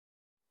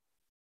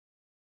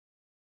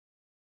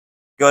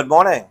Good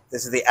morning.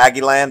 This is the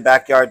Aggieland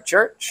Backyard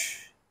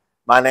Church.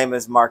 My name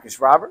is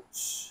Marcus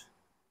Roberts.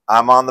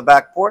 I'm on the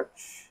back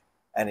porch,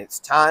 and it's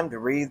time to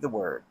read the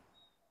Word.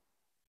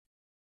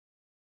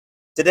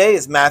 Today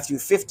is Matthew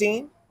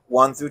 15,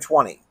 1 through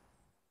 20.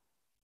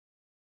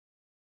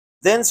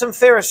 Then some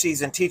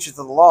Pharisees and teachers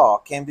of the law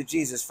came to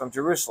Jesus from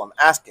Jerusalem,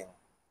 asking,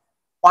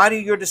 "Why do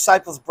your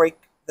disciples break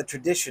the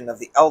tradition of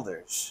the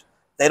elders?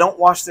 They don't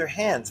wash their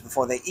hands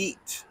before they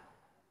eat."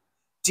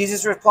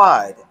 Jesus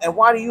replied, "And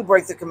why do you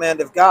break the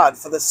command of God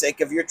for the sake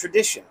of your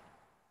tradition?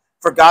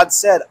 For God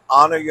said,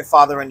 'Honor your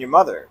father and your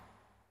mother,'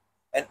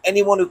 and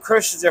anyone who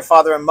curses their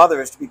father and mother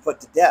is to be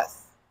put to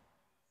death.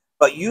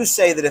 But you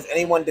say that if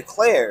anyone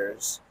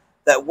declares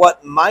that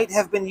what might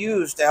have been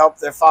used to help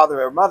their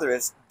father or mother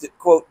is,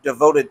 quote,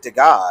 devoted to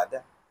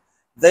God,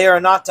 they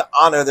are not to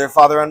honor their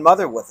father and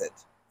mother with it.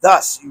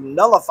 Thus you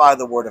nullify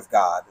the word of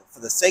God for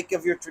the sake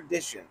of your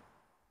tradition.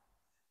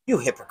 You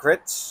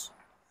hypocrites!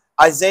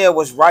 Isaiah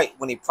was right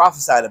when he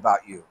prophesied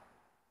about you.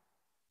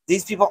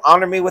 These people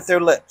honor me with their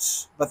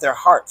lips, but their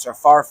hearts are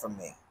far from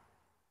me.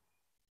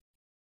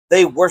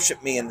 They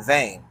worship me in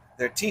vain.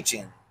 Their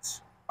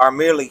teachings are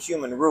merely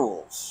human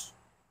rules."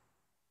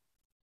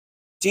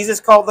 Jesus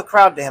called the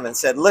crowd to him and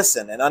said,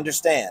 "Listen and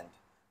understand.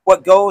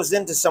 What goes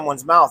into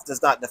someone's mouth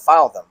does not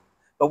defile them,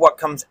 but what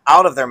comes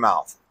out of their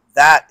mouth,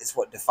 that is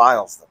what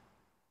defiles them."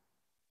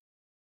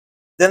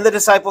 Then the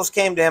disciples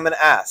came to him and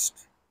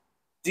asked,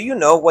 "Do you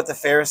know what the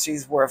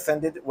Pharisees were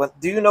offended?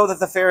 Do you know that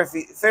the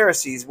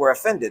Pharisees were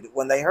offended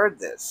when they heard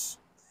this?"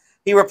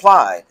 He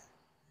replied,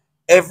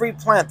 "Every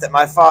plant that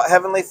my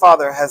heavenly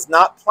Father has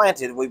not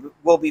planted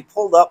will be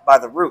pulled up by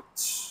the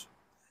roots.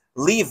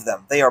 Leave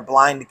them, they are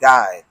blind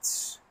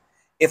guides.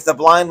 If the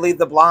blind lead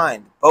the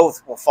blind,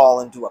 both will fall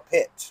into a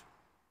pit."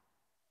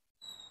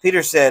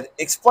 Peter said,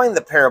 "Explain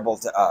the parable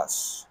to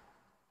us."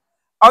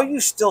 "Are you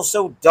still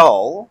so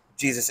dull?"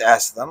 Jesus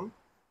asked them.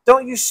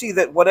 "Don't you see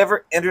that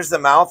whatever enters the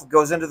mouth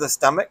goes into the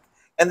stomach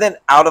and then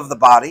out of the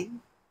body?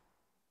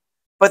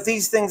 But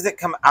these things that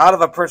come out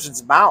of a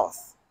person's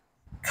mouth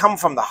come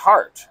from the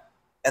heart,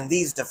 and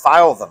these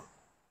defile them.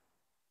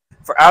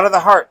 For out of the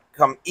heart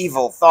come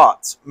evil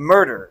thoughts,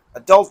 murder,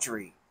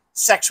 adultery,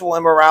 sexual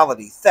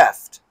immorality,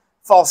 theft,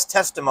 false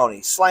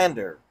testimony,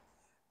 slander.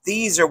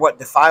 These are what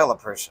defile a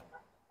person.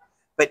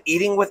 But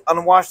eating with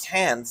unwashed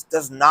hands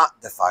does not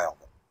defile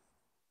them."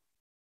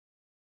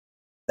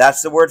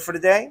 That's the word for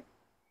today.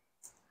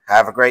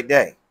 Have a great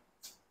day.